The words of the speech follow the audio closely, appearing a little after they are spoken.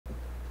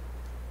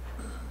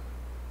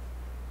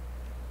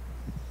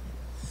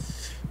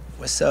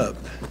What's up?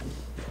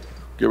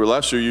 Gilbert,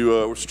 last year you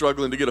were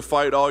struggling to get a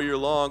fight all year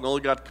long, only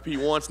got to compete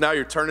once. Now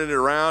you're turning it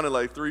around in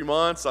like 3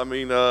 months. I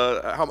mean,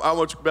 how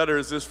much better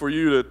is this for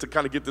you to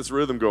kind of get this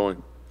rhythm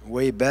going?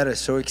 Way better.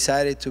 So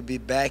excited to be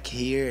back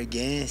here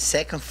again.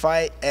 Second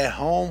fight at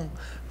home.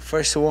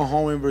 First one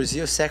home in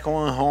Brazil, second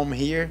one home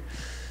here.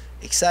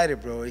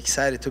 Excited, bro.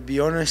 Excited. To be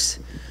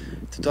honest,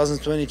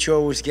 2022 I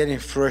was getting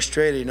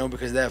frustrated, you know,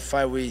 because that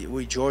fight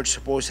with George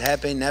supposed to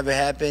happen, never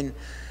happened.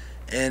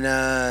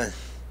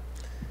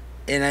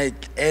 And I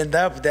end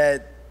up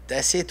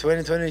that's it,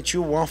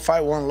 2022, one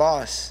fight, one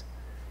loss.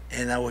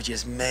 And I was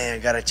just, man, I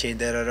gotta change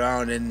that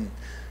around, and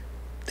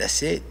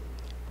that's it.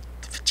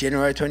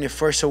 January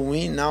 21st, a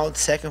win. Now the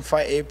second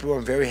fight, April,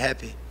 I'm very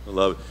happy. I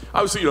love it.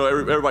 Obviously, you know,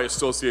 everybody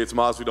associates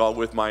Masvidal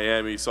with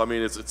Miami, so I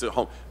mean, it's a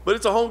home, but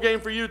it's a home game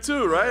for you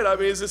too, right? I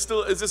mean, is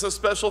this a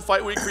special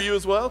fight week for you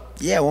as well?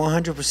 Yeah,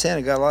 100%.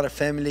 I got a lot of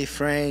family,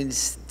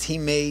 friends,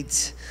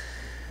 teammates,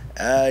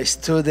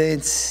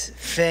 students,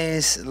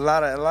 fans. A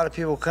lot of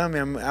people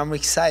coming. I'm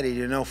excited,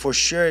 you know. For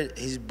sure,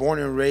 he's born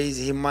and raised.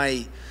 He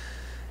might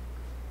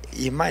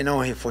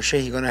know him for sure.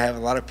 He's gonna have a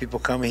lot of people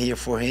coming here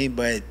for him,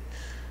 but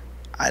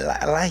I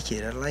like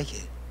it. I like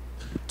it.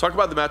 Talk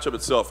about the matchup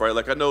itself, right?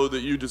 Like, I know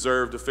that you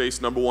deserve to face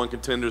 #1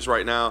 contenders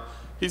right now.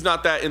 He's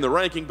not that in the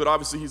ranking, but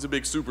obviously he's a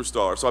big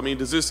superstar. So, I mean,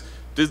 did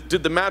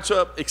the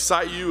matchup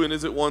excite you, and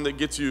is it one that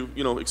gets you,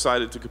 you know,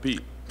 excited to compete?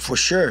 For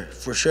sure,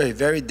 for sure.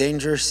 Very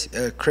dangerous,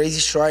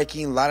 crazy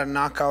striking, a lot of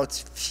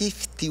knockouts,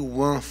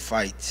 51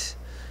 fights.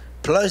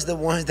 Plus the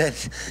ones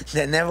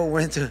that never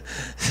went to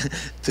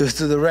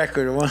the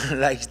record, one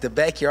like the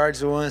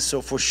backyards ones.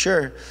 So for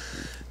sure,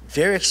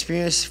 very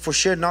experienced. For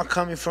sure, not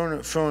coming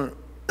from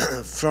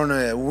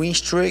a win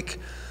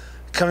streak,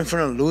 coming from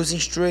a losing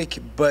streak,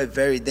 but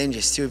very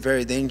dangerous, still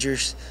very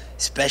dangerous,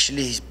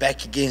 especially he's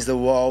back against the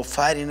wall,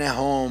 fighting at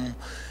home,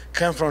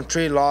 coming from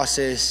 3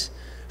 losses,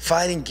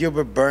 fighting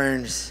Gilbert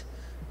Burns.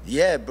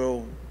 Yeah,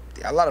 bro,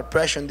 a lot of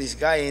pressure on this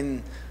guy,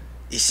 and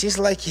it seems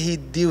like he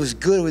deals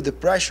good with the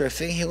pressure. I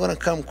think he's gonna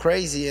come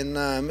crazy, and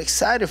I'm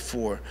excited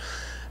for.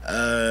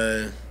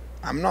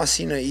 I'm not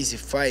seeing an easy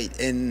fight,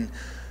 and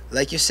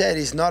like you said,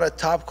 he's not a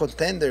top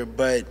contender,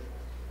 but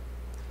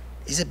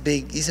he's a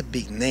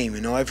big name,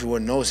 you know.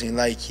 Everyone knows him.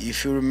 Like,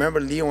 if you remember,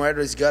 Leon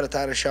Edwards got a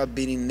title shot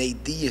beating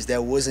Nate Diaz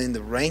that wasn't in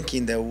the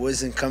ranking, that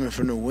wasn't coming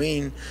from the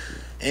win.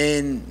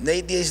 And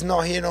Nate Diaz is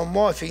not here no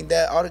more. I think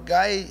that other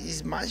guy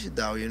is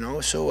Masvidal, you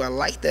know. So I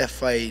like that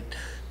fight.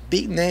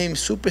 Big name,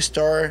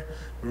 superstar,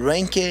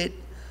 ranked, you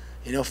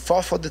know,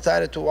 fought for the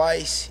title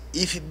twice.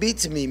 If he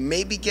beats me,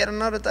 maybe get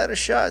another title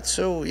shot.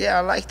 So yeah,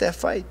 I like that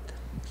fight.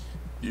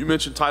 You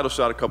mentioned title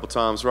shot a couple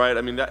times, right?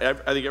 I mean, I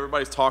think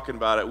everybody's talking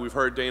about it. We've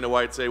heard Dana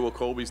White say, well,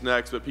 Colby's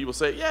next, but people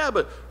say, yeah,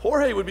 but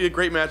Jorge would be a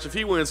great match if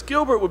he wins.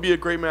 Gilbert would be a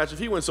great match if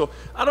he wins. So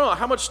I don't know,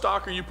 how much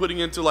stock are you putting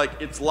into, like,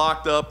 it's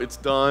locked up, it's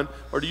done?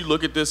 Or do you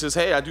look at this as,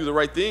 hey, I do the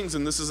right things,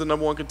 and this is a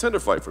 #1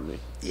 contender fight for me?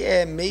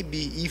 Yeah,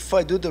 maybe. If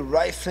I do the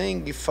right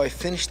thing, if I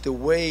finish the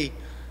way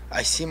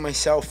I see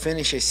myself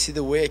finish, I see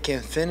the way I can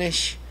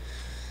finish,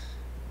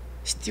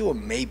 still a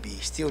maybe,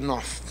 still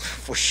not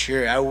for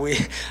sure. I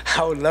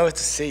would love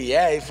to say,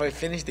 yeah, if I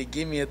finish, they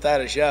give me a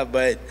title shot,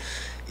 but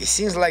it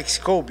seems like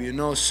Colby, you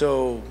know,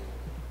 so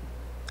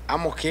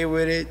I'm okay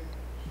with it.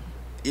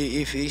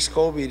 If it's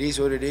Colby, it is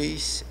what it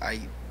is.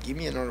 Give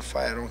me another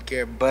fight, I don't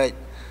care, but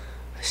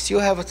I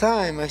still have a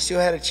time. I still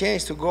had a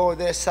chance to go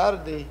there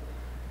Saturday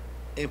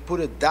and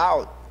put a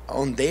doubt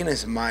on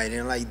Dana's mind,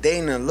 and like,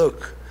 Dana,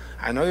 look,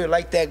 I know you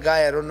like that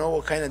guy. I don't know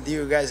what kind of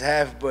deal you guys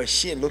have, but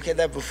shit, look at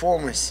that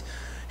performance.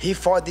 He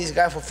fought this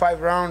guy for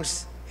 5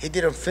 rounds. He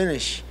didn't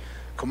finish.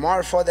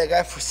 Kamaru fought that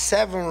guy for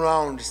 7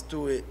 rounds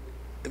to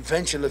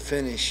eventually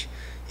finish.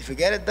 If you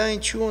get it done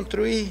in 2 and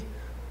 3,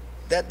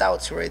 that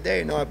doubt's right there.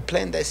 You know, I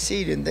plant that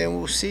seed, and then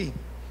we'll see.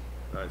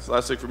 All right, so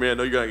last thing for me, I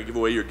know you're going to give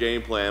away your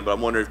game plan, but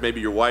I'm wondering if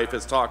maybe your wife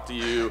has talked to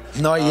you.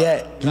 Not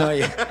yet, not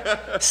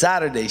yet.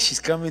 Saturday,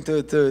 she's coming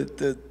to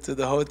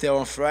the hotel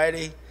on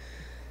Friday.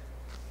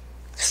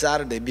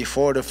 Saturday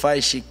before the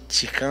fight, she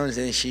comes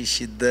and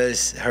she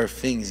does her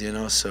things, you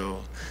know.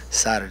 So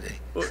Saturday.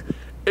 Well,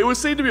 it would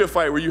seem to be a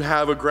fight where you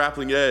have a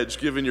grappling edge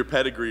given your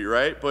pedigree,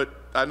 right? But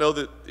I know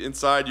that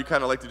inside you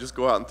kind of like to just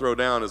go out and throw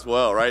down as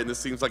well, right? And this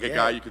seems like a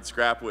guy you could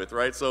scrap with,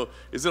 right? So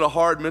is it a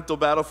hard mental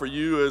battle for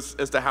you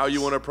as to how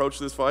you want to approach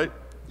this fight?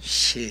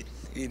 Shit,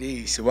 it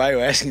is. Why are you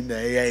asking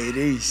that? Yeah, it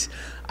is.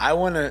 I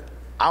wanna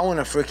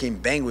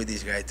freaking bang with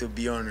this guy, to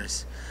be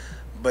honest.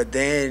 But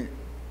then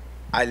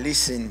I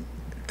listen.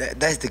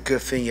 That's the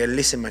good thing. I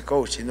listen to my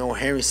coach. You know,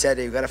 Henry said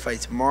that you gotta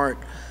fight smart.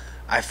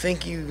 I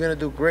think you're gonna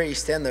do great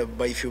stand-up,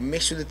 but if you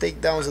mix with the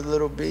takedowns a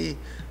little bit,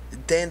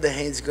 then the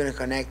hand's gonna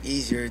connect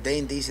easier.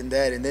 Then this and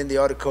that, and then the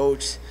other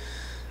coach,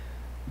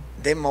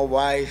 then my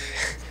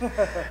wife.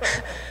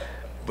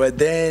 But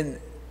then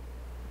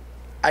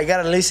I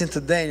gotta listen to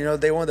them. You know,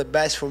 they want the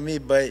best for me.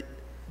 But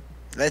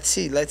let's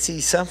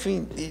see.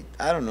 Something,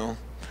 I don't know.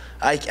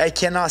 I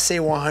cannot say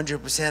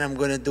 100% I'm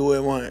gonna do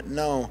it.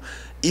 No,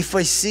 if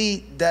I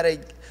see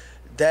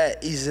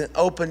that is an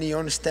opening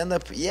on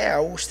stand-up, yeah, I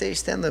will stay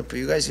stand-up.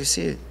 You guys will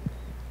see it.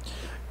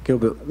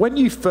 Gilbert, when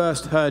you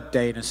first heard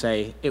Dana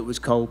say it was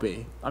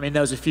Colby, I mean,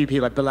 there was a few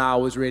people, like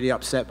Bilal was really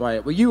upset by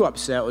it. Were you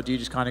upset, or do you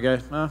just kind of go,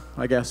 oh,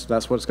 I guess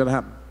that's what's going to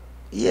happen?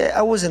 Yeah,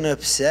 I wasn't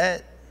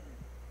upset.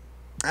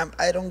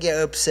 I don't get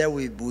upset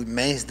with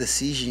man's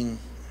decision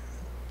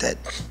that,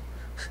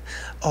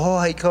 oh,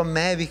 I got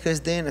mad because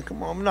Dana,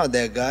 come on, I'm not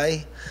that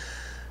guy.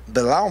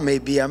 Bilal,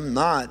 maybe I'm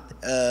not.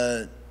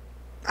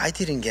 I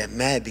didn't get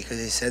mad because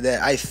he said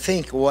that. I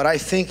think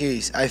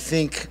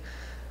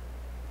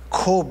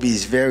Colby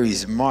is very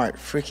smart.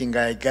 Freaking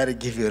guy, I gotta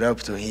give it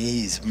up to him.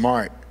 He's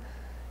smart.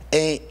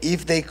 And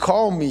if they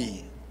call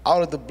me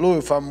out of the blue,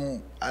 if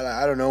I'm,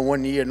 I don't know,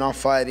 1 year not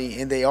fighting,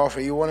 and they offer,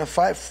 you wanna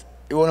fight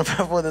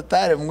for the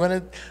title, I'm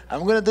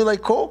gonna do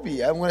like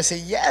Colby. I'm gonna say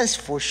yes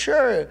for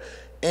sure.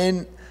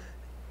 And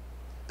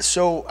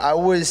so I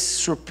was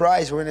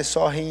surprised when I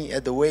saw him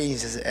at the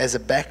weigh-ins as a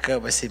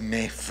backup. I said,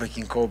 man,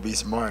 freaking Colby is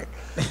smart.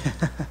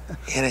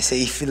 And I said,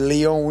 if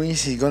Leon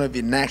wins, he's going to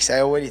be next. I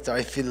already thought,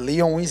 if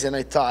Leon wins, and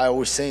I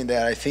was saying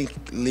that, I think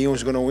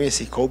Leon's going to win, I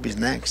said, Colby's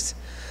next.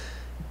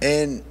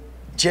 And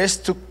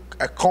just to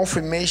a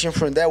confirmation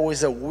from that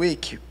was a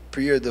week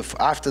period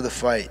after the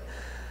fight.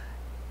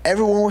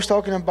 Everyone was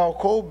talking about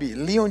Colby.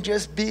 Leon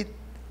just beat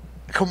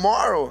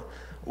Kamaru.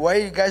 Why are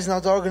you guys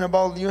not talking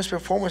about Leon's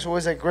performance? It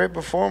was a great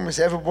performance.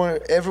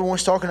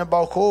 Everyone's talking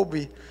about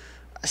Colby.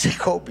 I said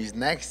Colby's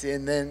next,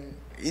 and then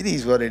it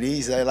is what it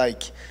is. I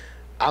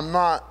don't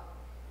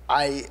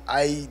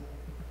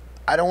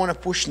want to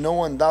push no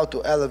one down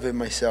to elevate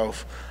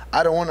myself.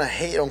 I don't want to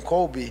hate on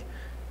Colby.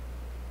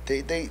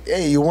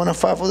 Hey, you want to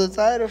fight for the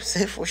title?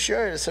 Say for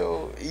sure.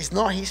 So it's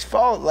not his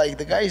fault. Like,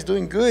 the guy is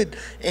doing good,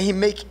 and he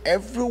make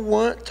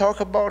everyone talk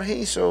about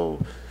him.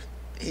 So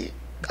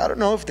I don't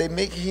know if they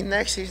make him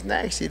next, he's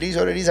next. It is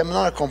what it is. I'm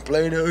not a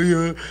complainer. Oh,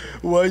 yeah,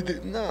 why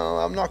no,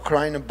 I'm not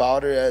crying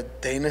about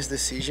it. Dana's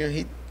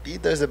decision. He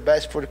does the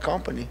best for the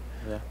company.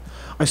 Yeah.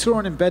 I saw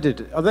on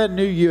Embedded. Are there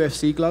new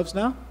UFC gloves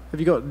now? Have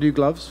you got new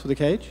gloves for the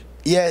cage?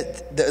 Yeah,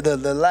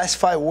 the last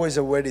fight was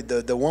already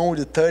the one with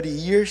the 30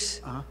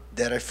 years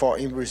that I fought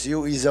in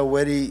Brazil is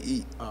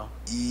already.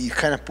 You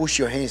kind of push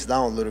your hands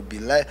down a little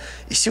bit.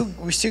 We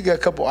still get a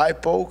couple eye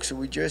pokes.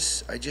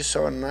 I just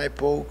saw an eye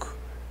poke.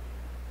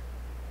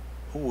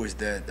 Who was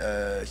that?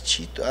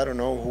 Cheeto, I don't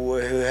know who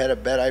had a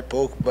bad eye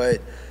poke,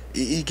 but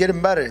it's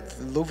getting better.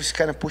 Luffy's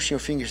kind of pushing your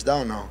fingers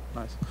down now.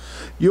 Nice.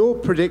 Your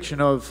prediction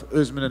of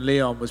Usman and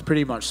Leon was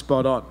pretty much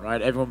spot on, right?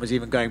 Everyone was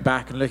even going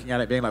back and looking at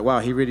it, being like,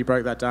 wow, he really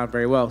broke that down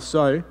very well.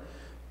 So,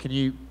 can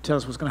you tell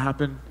us what's going to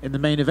happen in the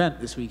main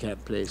event this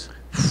weekend, please?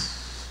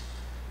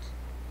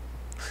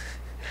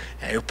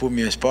 You put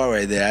me on the spot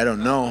right there. I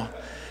don't know.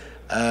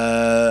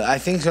 I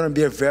think it's going to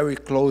be a very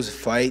close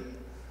fight.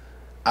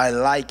 I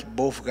like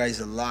both guys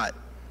a lot.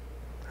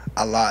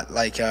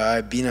 Like,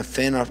 I've been a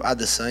fan of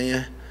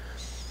Adesanya.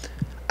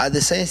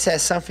 Adesanya said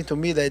something to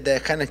me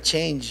that kind of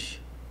changed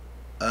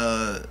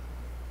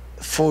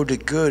for the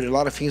good, a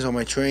lot of things on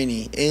my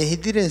training. And he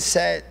didn't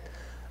say it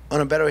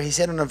on a better way. He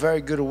said it in a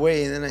very good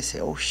way. And then I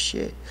said, oh,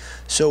 shit.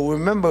 So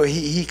remember,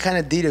 he kind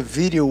of did a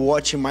video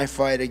watching my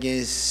fight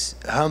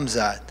against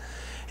Hamzat.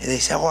 And they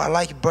said, oh, I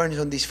like Burns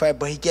on this fight,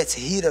 but he gets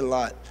hit a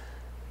lot.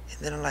 And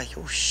then I'm like,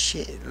 oh,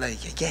 shit. Like,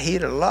 I get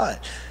hit a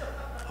lot.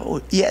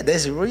 Oh, yeah,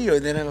 that's real.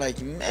 And then I'm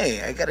like,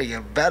 man, I got to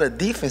get better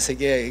defense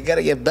again. I got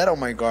to get better on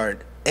my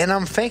guard. And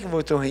I'm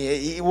thankful to him.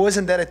 It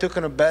wasn't that I took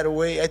in a bad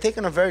way. I take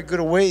in a very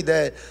good way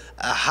that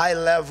a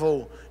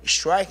high-level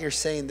striker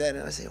saying that.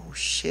 And I say, oh,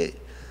 shit.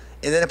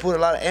 And then I put a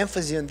lot of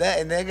emphasis on that.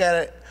 And then I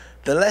got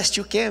the last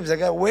two camps, I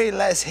got way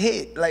less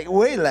hit, like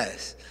way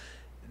less.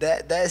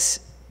 That's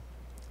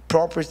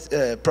props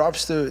to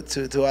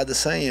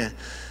Adesanya.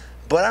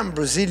 But I'm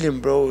Brazilian,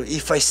 bro.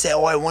 If I say,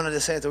 oh, I want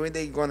Adesanya to win,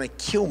 they're going to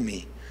kill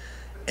me.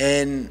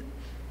 And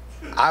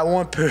I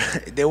want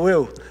they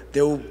will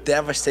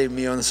devastate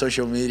me on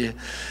social media.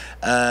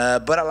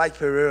 But I like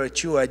Pereira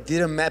too. I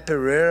didn't met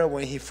Pereira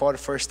when he fought the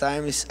first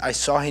time. I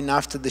saw him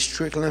after the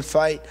Strickland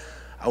fight.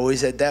 I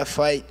was at that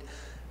fight,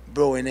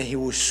 bro, and then he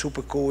was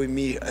super cool with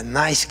me. A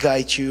nice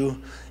guy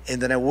too.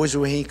 And then I was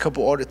with him a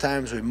couple other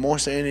times with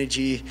Monster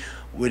Energy,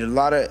 with a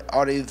lot of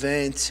other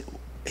events.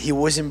 He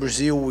was in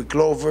Brazil with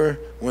Glover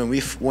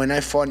when I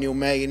fought Neil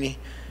Magny.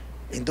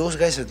 And those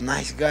guys are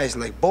nice guys,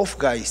 like both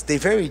guys. They're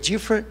very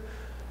different,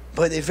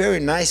 but they're very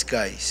nice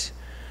guys.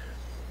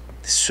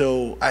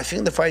 So I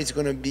think the fight is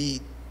going to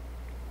be,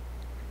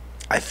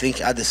 I think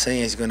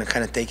Adesanya is going to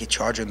kind of take a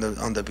charge on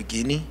the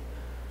beginning.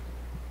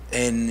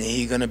 And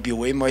he's going to be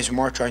way more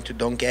smart, trying to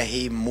don't get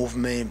hit,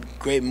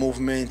 great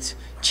movement,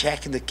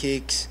 checking the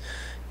kicks,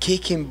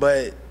 kicking,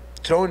 but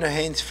throwing the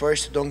hands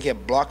first, don't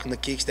get blocked on the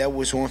kicks. That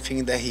was one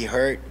thing that he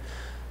hurt.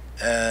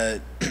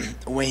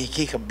 When he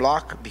kicked a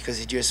block, because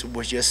it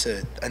was just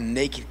a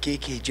naked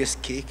kick, he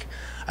just kicked.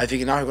 I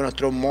think now he's going to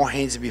throw more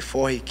hands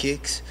before he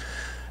kicks.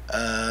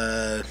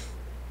 But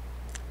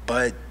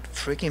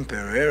freaking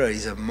Pereira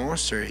is a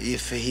monster.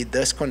 If he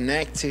does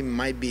connect, it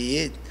might be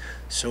it.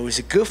 So it's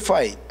a good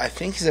fight. I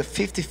think it's a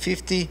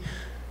 50-50.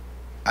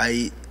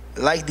 I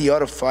like the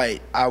other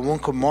fight. I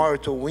want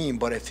Kamaru to win,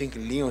 but I think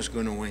Leon's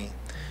going to win.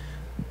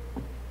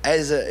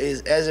 as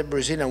a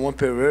Brazilian, I want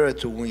Pereira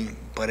to win,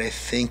 but I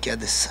think at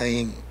the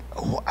same,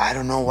 I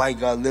don't know why I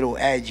got a little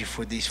edge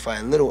for this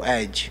fight, a little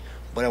edge,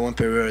 but I want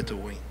Pereira to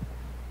win.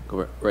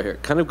 Go right here.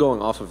 Kind of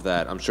going off of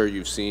that, I'm sure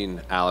you've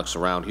seen Alex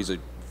around. He's a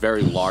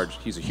very large,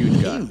 he's a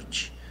huge guy.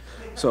 Huge.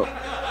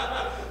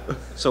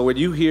 So when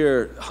you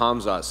hear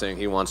Khamzat saying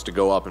he wants to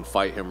go up and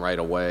fight him right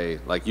away,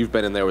 like you've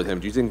been in there with him,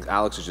 do you think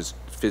Alex is just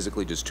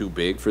physically just too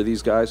big for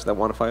these guys that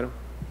want to fight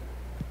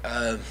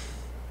him?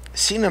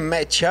 Seeing a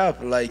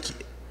matchup, like,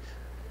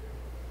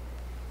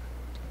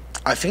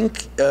 I think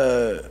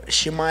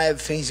Chimaev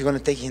thinks he's going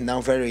to take him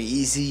down very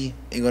easy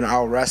and going to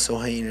out-wrestle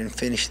him and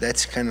finish.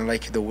 That's kind of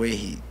like the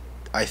way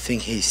I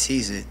think he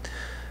sees it.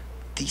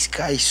 This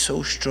guy is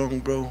so strong,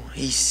 bro.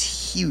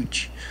 He's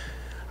huge.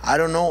 I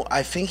don't know.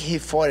 I think he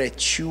fought at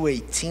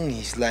 218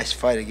 his last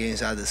fight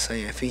against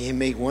Adesanya. I think he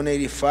made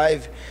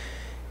 185.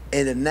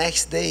 And the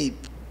next day,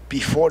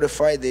 before the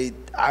fight,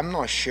 I'm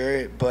not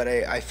sure, but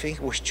I think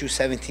it was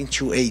 217,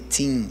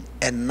 218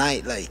 at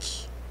night. Like,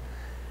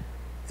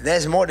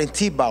 that's more than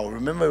T-Bow.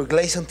 Remember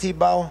Gleison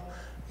T-Bow?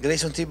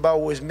 Gleison T-Bow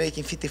was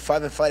making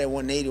 55 and fight at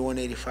 180,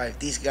 185.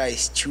 This guy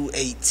is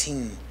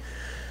 218.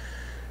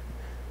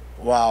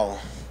 Wow.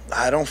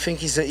 I don't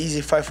think it's an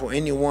easy fight for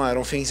anyone. I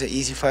don't think it's an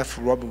easy fight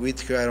for Robert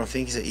Whittaker. I don't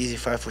think it's an easy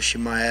fight for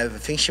Chimaev. I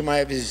think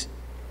Chimaev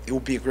it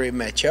will be a great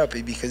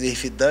matchup because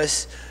if he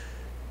does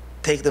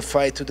take the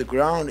fight to the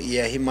ground,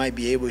 yeah, he might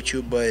be able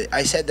to. But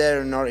I said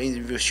that in our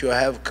interview too. I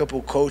have a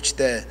couple coaches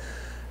that,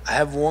 I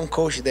have one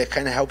coach that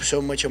kind of helps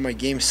so much on my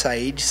game,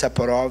 Said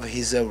Saparov.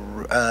 He's a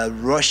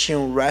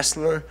Russian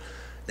wrestler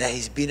that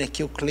he's been at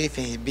Kill Cliff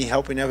and he's been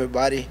helping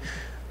everybody.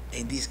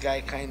 And this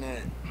guy kind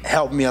of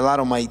helped me a lot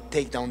on my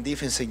takedown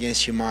defense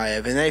against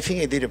Chimaev. And I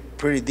think I did a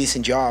pretty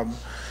decent job.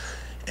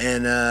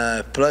 And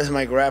plus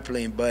my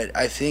grappling. But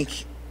I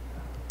think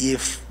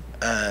if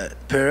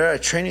Pereira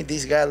training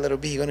this guy a little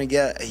bit,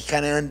 he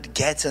kind of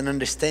gets an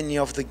understanding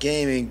of the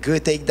game and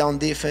good takedown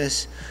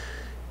defense.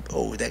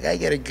 Oh, that guy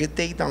got a good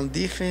takedown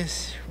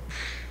defense.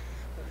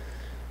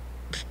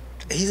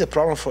 He's a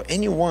problem for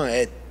anyone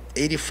at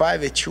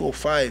 85, at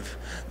 205.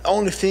 The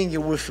only thing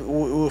you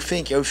will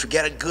think, if you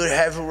get a good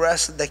heavy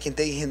wrestler that can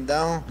take him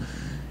down,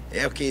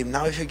 yeah, okay,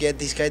 now if you get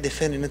this guy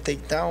defending a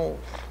takedown,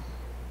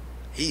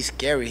 he's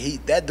scary.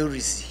 That dude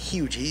is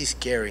huge. He's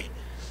scary.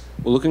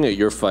 Well, looking at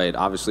your fight,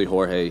 obviously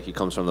Jorge, he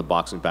comes from the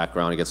boxing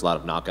background. He gets a lot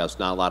of knockouts,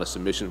 not a lot of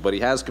submissions, but he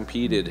has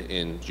competed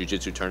in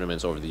jiu-jitsu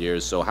tournaments over the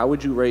years. So how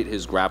would you rate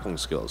his grappling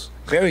skills?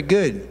 Very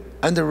good.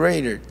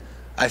 Underrated.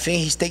 I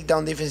think his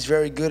takedown defense is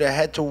very good. I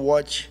had to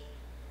watch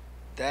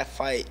that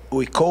fight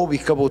with Colby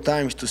a couple of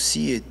times to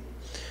see it.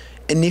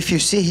 And if you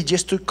see, he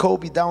just took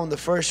Colby down the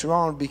first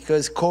round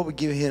because Colby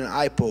gave him an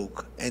eye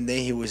poke, and then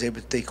he was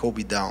able to take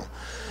Colby down.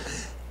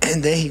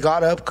 And then he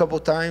got up a couple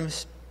of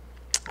times.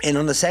 And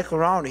on the second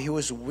round, he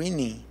was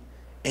winning,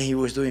 and he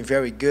was doing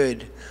very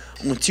good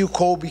until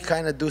Colby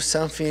kind of do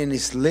something in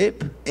his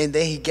lip, and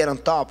then he get on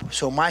top.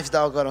 So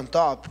Masvidal got on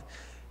top,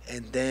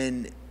 and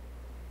then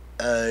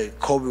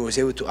Colby was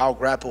able to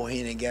out-grapple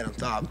him and get on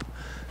top.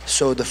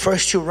 So the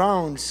first two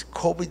rounds,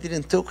 Colby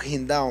didn't take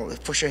him down.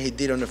 For sure he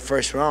did on the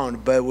first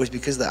round, but it was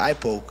because of the eye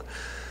poke.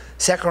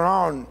 Second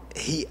round,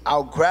 he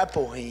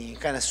out-grappled him,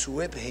 kind of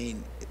swept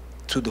him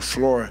to the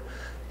floor.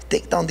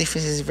 Takedown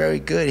defense is very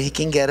good. He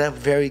can get up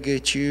very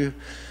good too.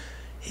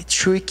 It's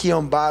tricky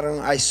on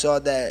bottom. I saw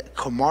that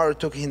Kamaru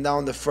took him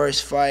down the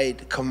first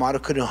fight.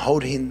 Kamaru couldn't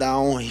hold him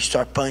down. He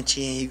started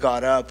punching. He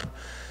got up.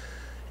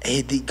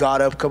 He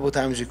got up a couple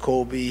times with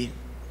Colby.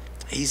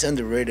 He's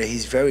underrated.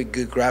 He's very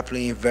good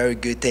grappling, very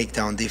good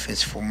takedown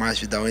defense for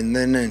Masvidal. And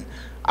then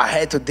I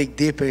had to dig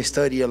deep and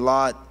study a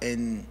lot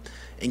and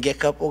get a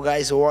couple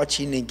guys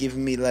watching and give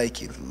me like,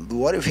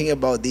 what do you think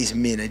about this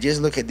minute?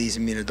 Just look at this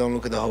minute. Don't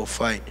look at the whole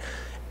fight.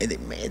 And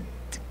then, man,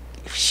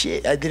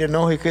 shit, I didn't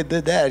know he could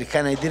do that.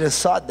 I didn't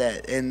saw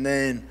that. And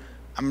then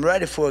I'm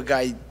ready for a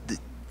guy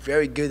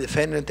very good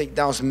defending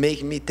takedowns,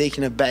 make me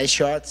taking the bad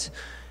shots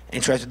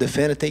and try to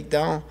defend a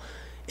takedown.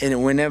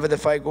 And whenever the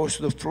fight goes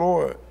to the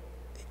floor,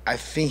 I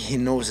think he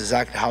knows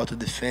exactly how to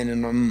defend.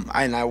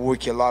 And I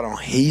work a lot on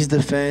his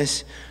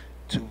defense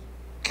to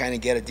kind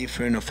of get a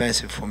different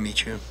offensive for me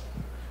too.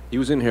 He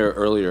was in here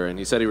earlier, and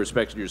he said he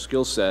respected your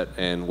skill set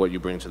and what you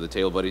bring to the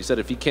table, but he said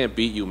if he can't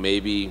beat you,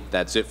 maybe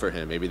that's it for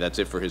him. Maybe that's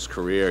it for his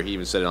career. He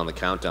even said it on the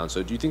countdown.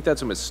 So do you think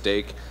that's a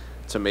mistake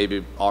to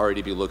maybe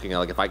already be looking at,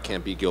 like, if I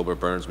can't beat Gilbert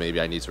Burns,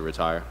 maybe I need to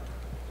retire?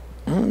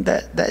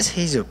 That's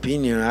his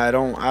opinion. I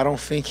don't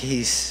think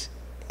he's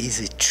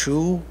a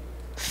true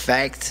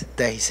fact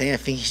that he's saying. I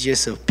think it's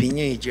just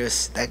opinion.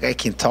 That guy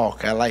can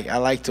talk. I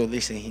like to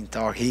listen to him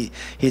talk. He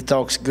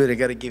talks good. I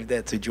got to give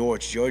that to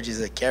George. George is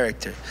a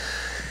character.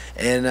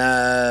 And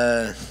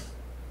I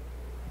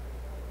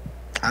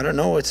don't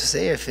know what to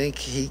say. I think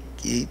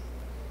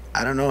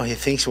I don't know, he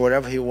thinks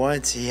whatever he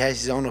wants. He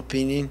has his own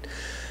opinion.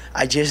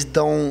 I just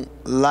don't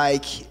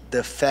like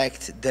the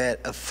fact that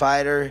a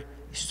fighter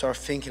start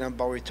thinking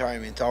about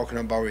retirement, talking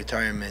about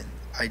retirement.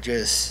 I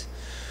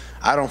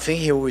don't think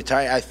he'll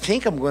retire. I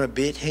think I'm going to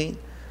beat him,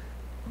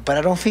 but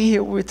I don't think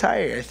he'll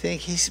retire. I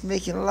think he's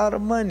making a lot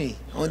of money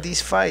on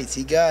these fights.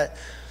 He got,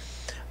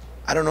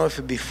 I don't know if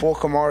it before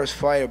Kamaru's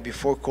fight or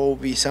before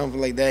Colby, something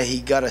like that,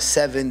 he got a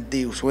 7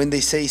 deals. When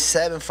they say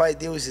 7 fight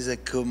deals, is a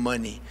good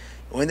money.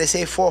 When they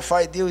say 4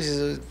 fight deals,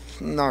 is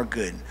not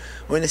good.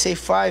 When they say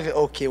 5,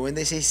 okay. When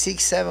they say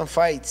 6, 7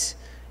 fights,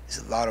 it's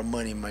a lot of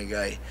money, my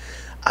guy.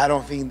 I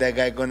don't think that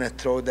guy gonna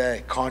throw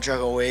that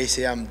contract away,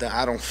 say I'm done.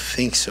 I don't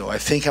think so. I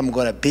think I'm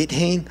gonna beat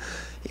him.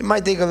 He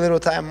might take a little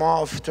time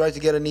off, try to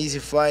get an easy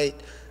fight,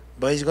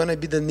 but he's gonna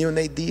be the new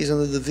Nate Diaz on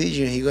the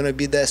division. He's gonna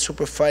be that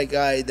super fight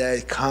guy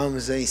that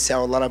comes and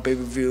sell a lot of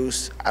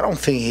pay-per-views. I don't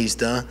think he's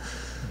done.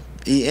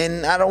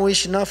 And I don't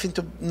wish nothing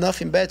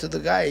bad to the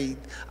guy.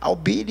 I'll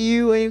beat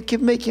you and you keep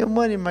making your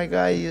money, my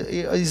guy.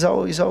 It's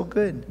all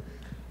good.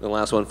 The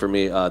last one for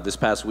me, this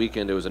past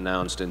weekend it was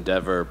announced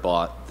Endeavor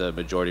bought the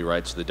majority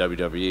rights to the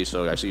WWE,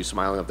 so I see you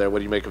smiling up there. What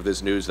do you make of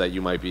this news that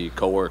you might be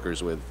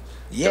co-workers with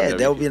Yeah, WWE?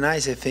 that would be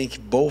nice. I think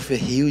both are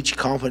huge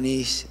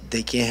companies.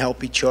 They can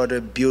help each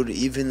other build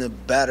even a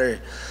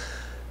better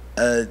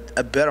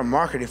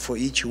marketing for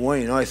each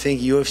one. You know, I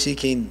think UFC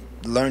can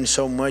learn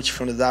so much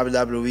from the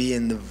WWE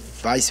and the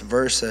vice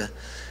versa.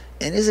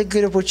 And it's a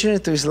good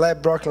opportunity to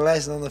slap Brock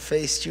Lesnar on the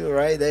face too,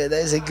 right? That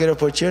is a good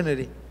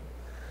opportunity.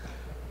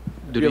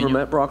 Have you ever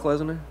met Brock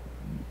Lesnar?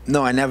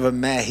 No, I never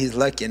met. He's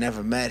lucky I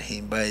never met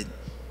him, but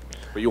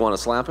you want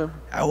to slap him?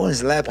 I want to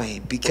slap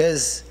him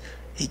because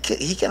he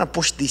kind of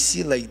pushed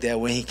DC like that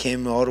when he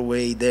came all the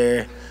way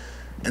there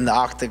in the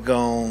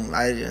octagon.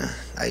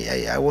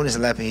 I want to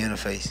slap him in the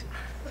face.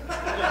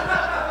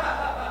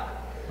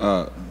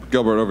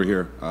 Gilbert, over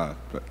here, to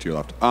your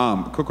left.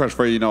 Quick question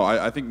for you. You know,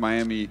 I think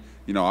Miami,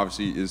 you know,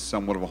 obviously is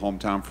somewhat of a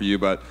hometown for you,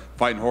 but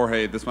fighting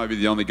Jorge, this might be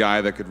the only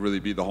guy that could really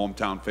be the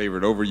hometown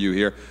favorite over you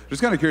here.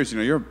 Just kind of curious, you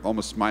know, you're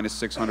almost minus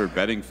 600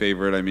 betting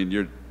favorite. I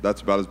mean,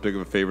 that's about as big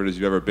of a favorite as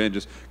you've ever been.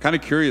 Just kind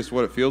of curious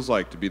what it feels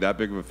like to be that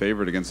big of a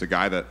favorite against a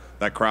guy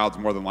that crowd's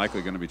more than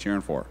likely going to be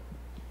cheering for.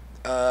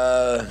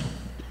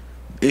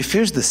 It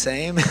feels the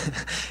same.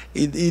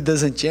 it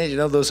doesn't change. You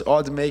know, those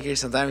odds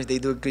makers, sometimes they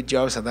do a good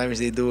job, sometimes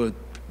they do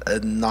a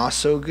not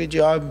so good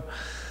job.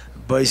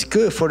 But it's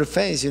good for the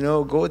fans, you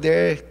know. Go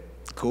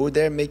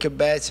there, make your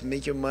bets,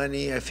 make your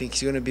money. I think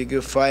it's going to be a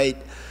good fight.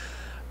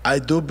 I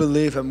do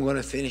believe I'm going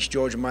to finish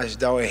Jorge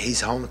Masvidal at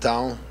his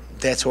hometown.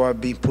 That's why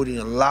I've been putting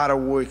a lot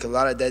of work, a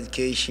lot of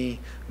dedication,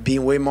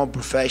 being way more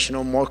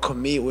professional, more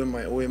committed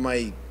with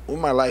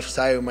my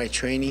lifestyle, with my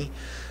training.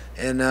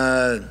 And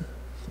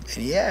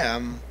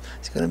yeah,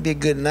 it's going to be a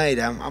good night.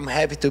 I'm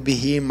happy to be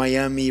here in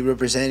Miami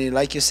representing.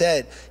 Like you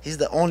said, he's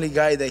the only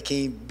guy that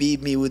can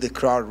beat me with the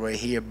crowd right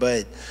here.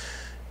 But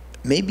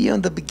maybe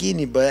on the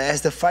beginning, but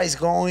as the fight's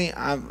going,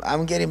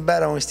 I'm getting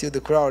better on still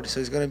the crowd, so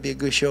it's going to be a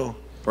good show.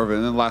 Perfect.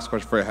 And then the last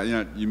question for you.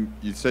 You know,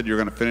 you said you're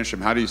going to finish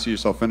him. How do you see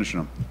yourself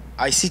finishing him?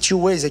 I see 2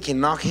 ways. I can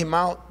knock him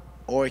out,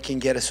 or I can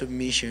get a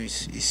submission.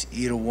 It's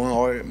either one,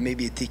 or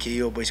maybe a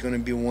TKO, but it's going to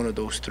be one of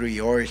those 3,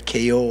 or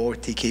KO, or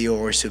TKO,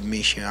 or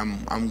submission.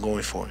 I'm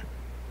going for it.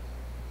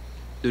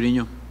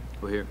 Durinho,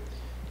 go here.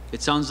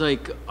 It sounds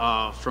like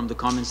from the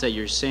comments that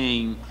you're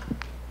saying,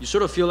 you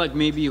sort of feel like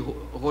maybe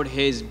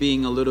Jorge is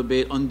being a little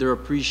bit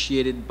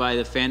underappreciated by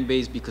the fan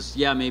base because,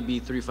 yeah, maybe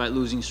 3-fight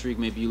losing streak,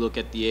 maybe you look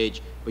at the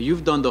age, but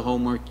you've done the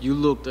homework, you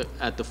looked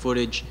at the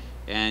footage,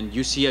 and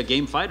you see a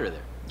game fighter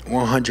there.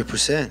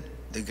 100%.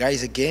 The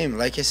guy's a game.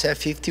 Like I said,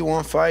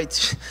 51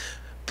 fights,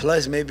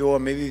 plus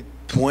maybe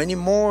 20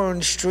 more on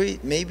the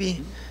street,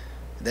 maybe.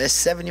 That's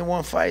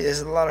 71 fights.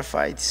 That's a lot of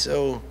fights.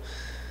 So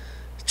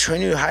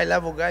training with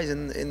high-level guys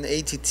in the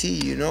ATT,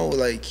 you know,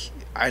 like,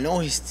 I know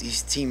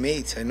his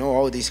teammates. I know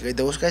all these guys.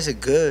 Those guys are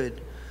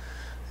good.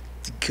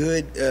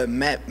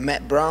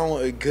 Matt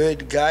Brown, a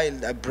good guy,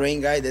 a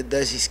brain guy that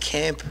does his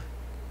camp.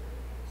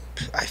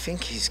 I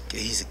think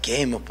he's a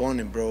game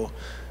opponent, bro.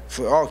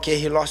 Okay,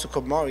 he lost to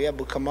Kamaru, yeah,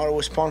 but Kamaru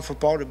was spawned for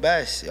Paul the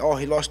best. Oh,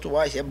 he lost to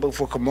Weiss, yeah, but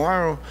for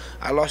Kamaru,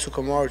 I lost to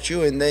Kamaru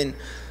too. And then,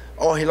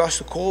 oh, he lost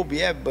to Colby,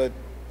 yeah, but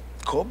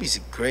Colby's a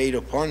great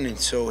opponent.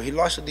 So he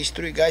lost to these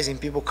 3 guys and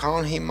people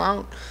count him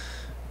out.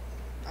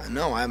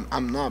 No,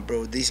 I'm not,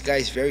 bro. This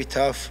guy's very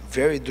tough,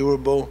 very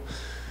durable.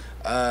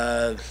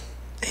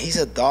 He's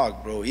a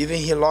dog, bro. Even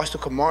he lost to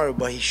Kamaru,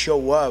 but he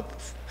showed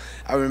up.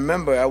 I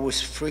remember I was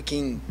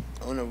freaking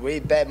on a way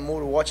bad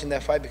mood watching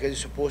that fight because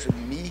it's supposed to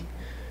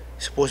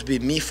be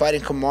me fighting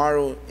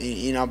Kamaru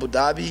in Abu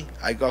Dhabi.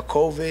 I got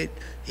COVID.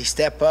 He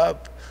stepped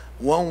up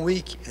 1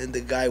 week, and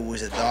the guy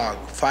was a dog.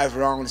 5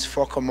 rounds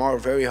for Kamaru,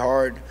 very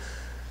hard.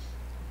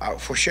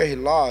 For sure he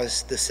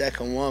lost the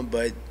second one,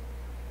 but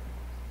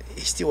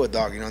he's still a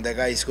dog, you know. That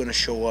guy is going to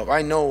show up.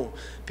 I know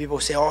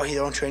people say, oh, he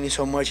don't train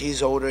so much,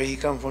 he's older, he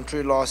comes from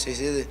 3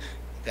 losses.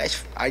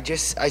 Guys, I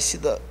see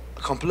the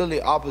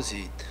completely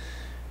opposite.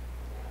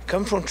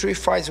 Come from 3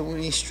 fights,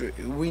 win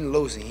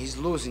losing. He's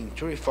losing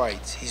 3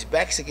 fights. His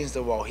back's against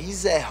the wall.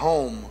 He's at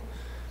home.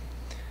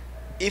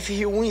 If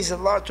he wins, a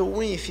lot to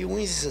win. If he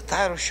wins, it's a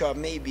title shot,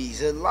 maybe.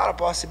 There's a lot of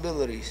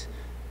possibilities.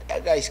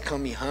 That guy's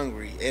coming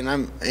hungry, and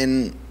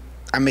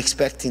I'm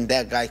expecting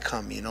that guy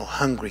coming, you know,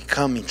 hungry,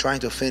 coming, trying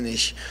to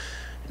finish.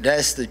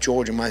 That's the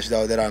Jorge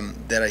Masvidal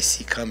that I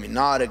see coming.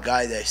 Not a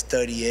guy that's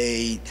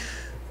 38,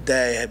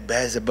 that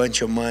has a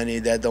bunch of money,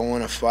 that don't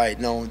want to fight.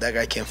 No, that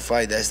guy can't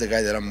fight. That's the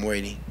guy that I'm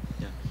waiting.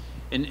 Yeah.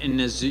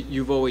 And as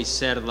you've always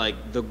said,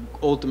 like, the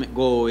ultimate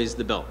goal is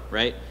the belt,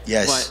 right?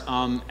 Yes.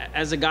 But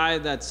as a guy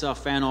that's a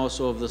fan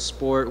also of the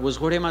sport, was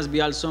Jorge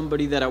Masvidal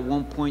somebody that at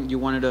one point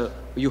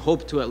you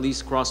hoped to at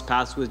least cross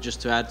paths with,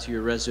 just to add to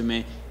your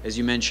resume? As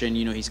you mentioned,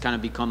 you know, he's kind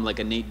of become like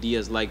a Nate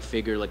Diaz-like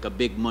figure, like a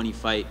big money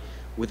fight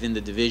within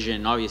the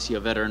division. Obviously a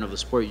veteran of the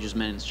sport. You just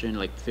mentioned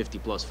like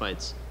 50+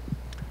 fights.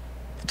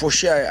 For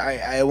sure,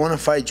 I want to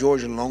fight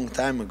George a long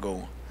time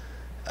ago.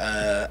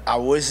 I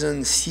was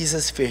in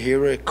Cesar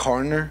Ferreira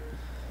corner.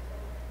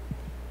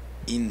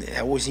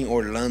 I was in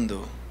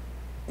Orlando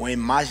when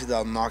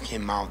Masvidal knocked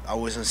him out. I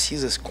was on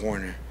Cesar's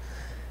corner,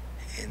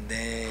 and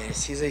then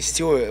Cesar is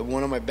still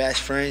one of my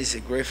best friends, a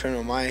great friend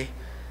of mine,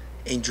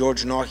 and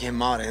George knocked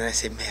him out. And I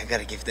said, man, I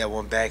gotta give that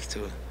one back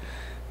to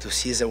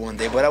Cesar one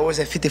day. But I was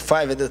at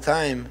 55 at the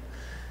time,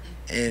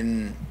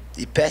 and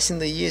it passing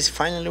the years,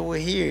 finally we're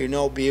here, you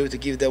know, be able to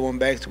give that one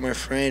back to my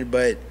friend.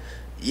 But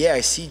yeah,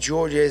 I see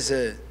George as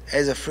a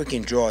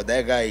freaking draw.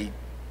 That guy,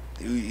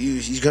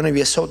 he's gonna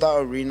be a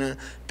sold-out arena.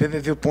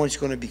 Pay-per-view points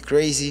gonna be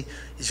crazy.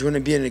 It's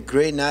gonna be a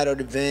great night of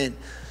the event.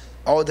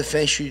 All the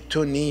fans should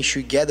tune in,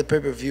 should get the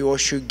pay-per-view, or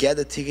should get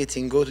the tickets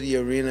and go to the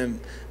arena.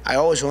 I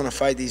always want to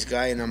fight this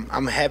guy, and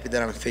I'm happy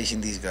that I'm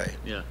facing this guy.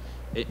 Yeah.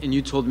 And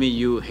you told me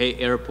you hate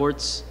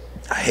airports.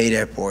 I hate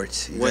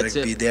airports. You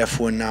gotta be there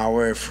for an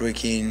hour,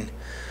 freaking.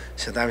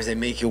 Sometimes they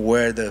make you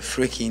wear the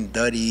freaking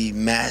dirty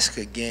mask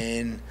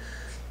again,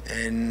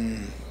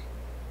 and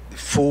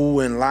full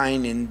and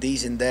line and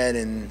this and that,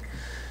 and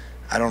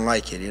I don't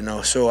like it, you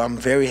know. So I'm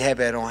very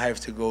happy I don't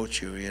have to go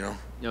to, you know.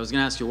 Yeah, I was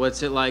gonna ask you,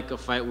 what's it like a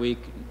fight week,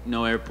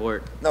 no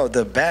airport? No,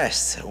 the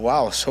best.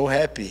 Wow, so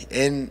happy.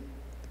 And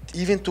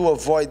even to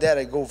avoid that,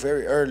 I go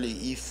very early.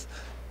 If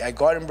I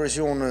got in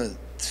Brazil on a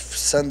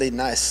Sunday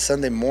night,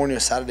 Sunday morning or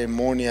Saturday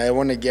morning, I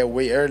want to get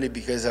way early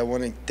because I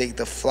want to take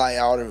the fly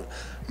out of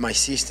my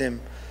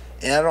system,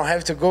 and I don't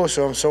have to go.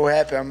 So I'm so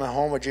happy. I'm at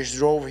home. I just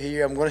drove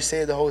here. I'm gonna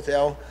stay at the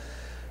hotel,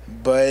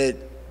 but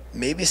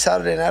maybe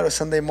Saturday night or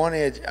Sunday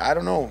morning. I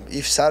don't know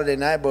if Saturday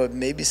night, but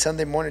maybe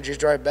Sunday morning just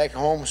drive back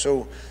home.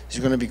 So it's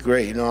gonna be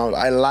great. You know,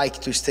 I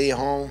like to stay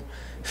home.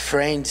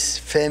 Friends,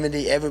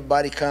 family,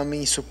 everybody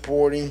coming,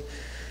 supporting.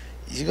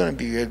 It's gonna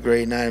be a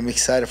great night. I'm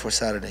excited for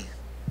Saturday.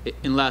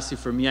 And lastly,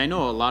 for me, I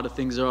know a lot of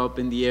things are up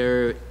in the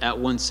air at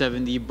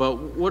 170, but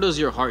what does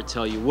your heart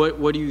tell you?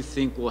 What do you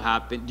think will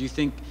happen? Do you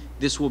think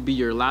this will be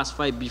your last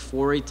fight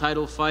before a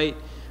title fight?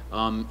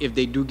 If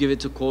they do give it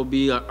to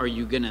Colby, are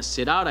you going to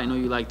sit out? I know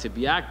you like to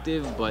be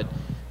active, but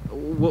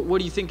what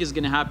do you think is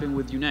going to happen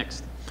with you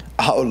next?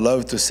 I would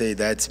love to say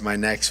that's my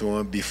next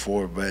one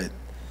before, but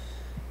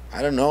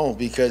I don't know,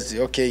 because,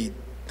 okay,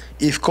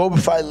 if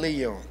Colby fight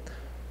Leon,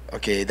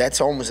 okay,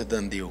 that's almost a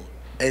done deal.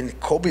 And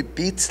Colby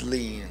beats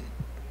Leon,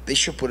 they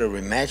should put a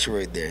rematch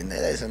right there, and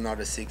that is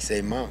another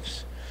 6-8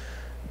 months.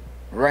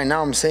 Right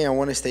now, I'm saying I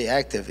want to stay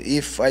active.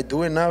 If I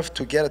do enough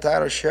to get a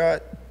title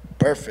shot,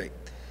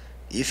 perfect.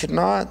 If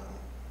not,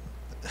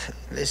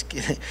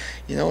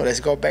 let's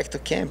go back to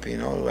camp. You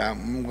know,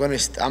 I'm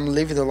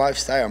living the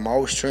lifestyle. I'm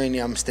always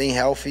training. I'm staying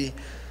healthy,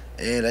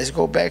 and let's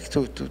go back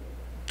to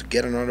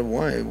get another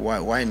one.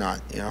 Why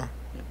not? You know.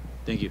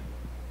 Thank you.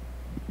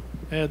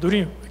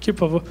 Durinho, aqui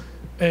por favor.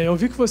 Eu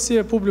vi que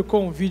você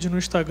publicou um vídeo no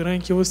Instagram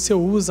em que você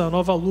usa a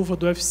nova luva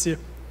do UFC.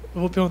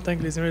 Eu vou perguntar em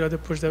inglês, é melhor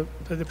depois.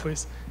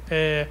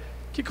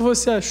 O que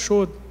você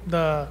achou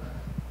da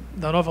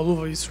nova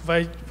luva? Isso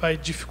vai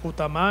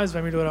dificultar mais,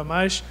 vai melhorar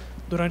mais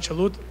durante a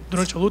luta?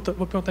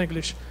 Vou perguntar em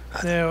inglês.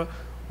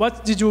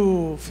 What did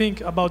you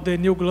think about the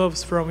new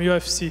gloves from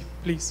UFC,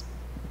 please?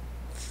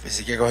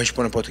 Você quer que eu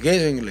responda em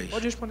português ou em inglês?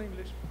 Pode responder em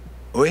inglês.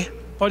 Oi?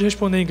 Pode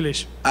responder em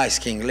inglês.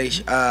 It's in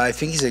English. I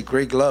think it's a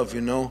great glove,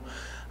 you know.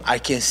 I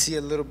can see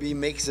a little bit,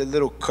 makes a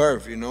little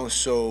curve, you know.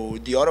 So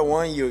the other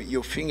one,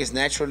 your fingers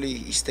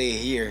naturally stay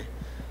here.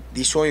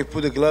 This one, you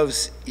put the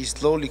gloves, you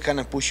slowly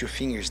kind of push your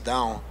fingers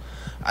down.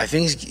 I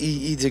think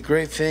it's a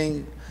great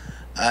thing.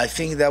 I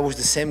think that was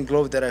the same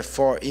glove that I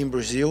fought in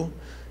Brazil.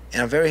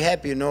 And I'm very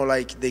happy, you know,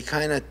 like they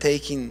kind of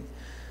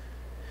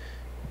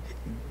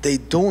they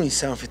doing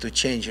something to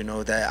change, you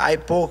know. That eye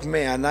poke,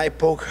 man, an eye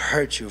poke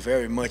hurt you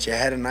very much. I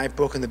had an eye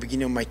poke in the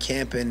beginning of my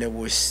camp, and it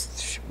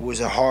was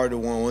a hard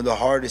one of the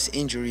hardest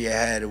injury I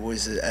had. It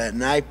was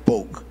an eye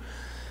poke.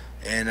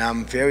 And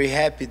I'm very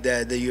happy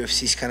that the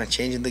UFC is kind of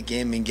changing the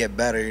game and get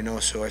better, you know.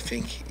 So I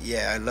think,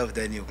 yeah, I love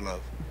that new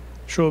glove.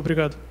 Show,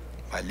 obrigado.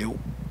 Valeu.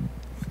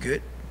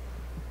 Good.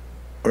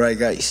 All right,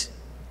 guys.